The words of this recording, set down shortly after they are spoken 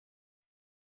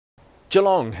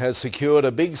Geelong has secured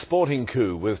a big sporting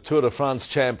coup with Tour de France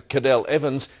champ Cadel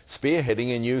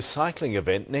spearheading a new cycling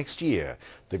event next year.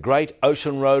 The Great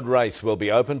Ocean Road Race will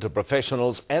be open to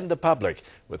professionals and the public,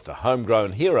 with the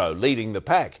homegrown hero leading the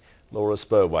pack. Laura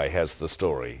Spurway has the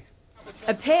story.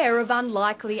 A pair of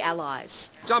unlikely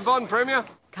allies. Jump on, Premier.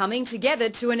 Coming together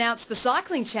to announce the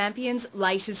cycling champion's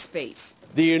latest feat.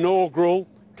 The inaugural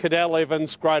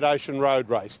Cadel Great Ocean Road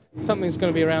Race. Something's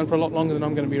going to be around for a lot longer than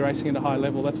I'm going to be racing at a high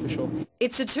level, that's for sure.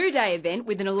 It's a two-day event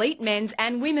with an elite men's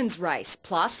and women's race,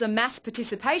 plus a mass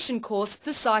participation course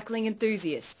for cycling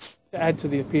enthusiasts. To add to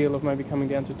the appeal of maybe coming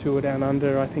down to Tour Down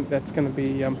Under, I think that's going to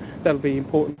be, that'll be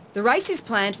important. The race is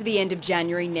planned for the end of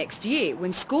January next year,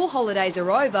 when school holidays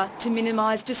are over, to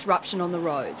minimise disruption on the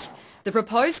roads. The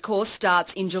proposed course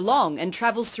starts in Geelong and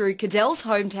travels through Cadel's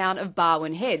hometown of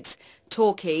Barwon Heads,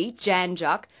 Torquay, Jan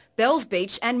Juc, Bells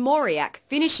Beach and Moriac,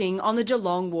 finishing on the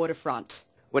Geelong waterfront.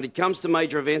 When it comes to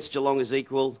major events, Geelong is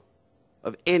equal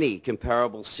of any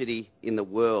comparable city in the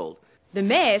world. The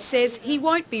Mayor says he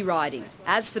won't be riding.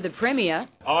 As for the Premier,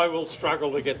 I will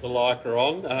struggle to get the lycra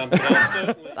on, but I'll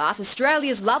certainly... But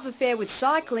Australia's love affair with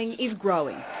cycling is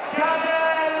growing.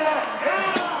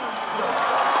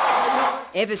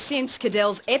 Ever since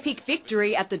Cadel's epic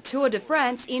victory at the Tour de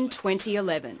France in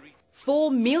 2011.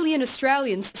 4 million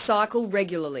Australians cycle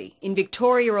regularly. In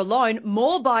Victoria alone,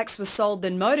 more bikes were sold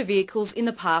than motor vehicles in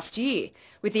the past year,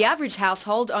 with the average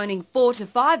household owning 4 to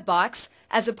 5 bikes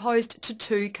as opposed to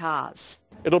 2 cars.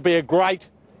 It'll be a great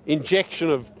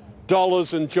injection of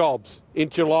dollars and jobs in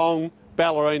Geelong,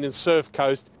 Ballerine and Surf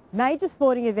Coast. Major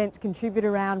sporting events contribute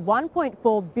around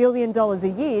 $1.4 billion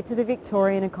a year to the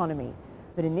Victorian economy.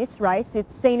 But in this race,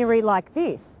 it's scenery like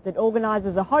this that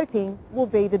organisers are hoping will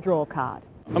be the draw card.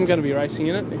 I'm going to be racing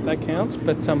in it, if that counts,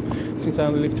 but since I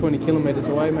only live 20 kilometres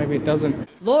away, maybe it doesn't.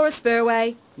 Laura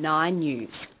Spurway, 9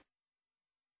 News.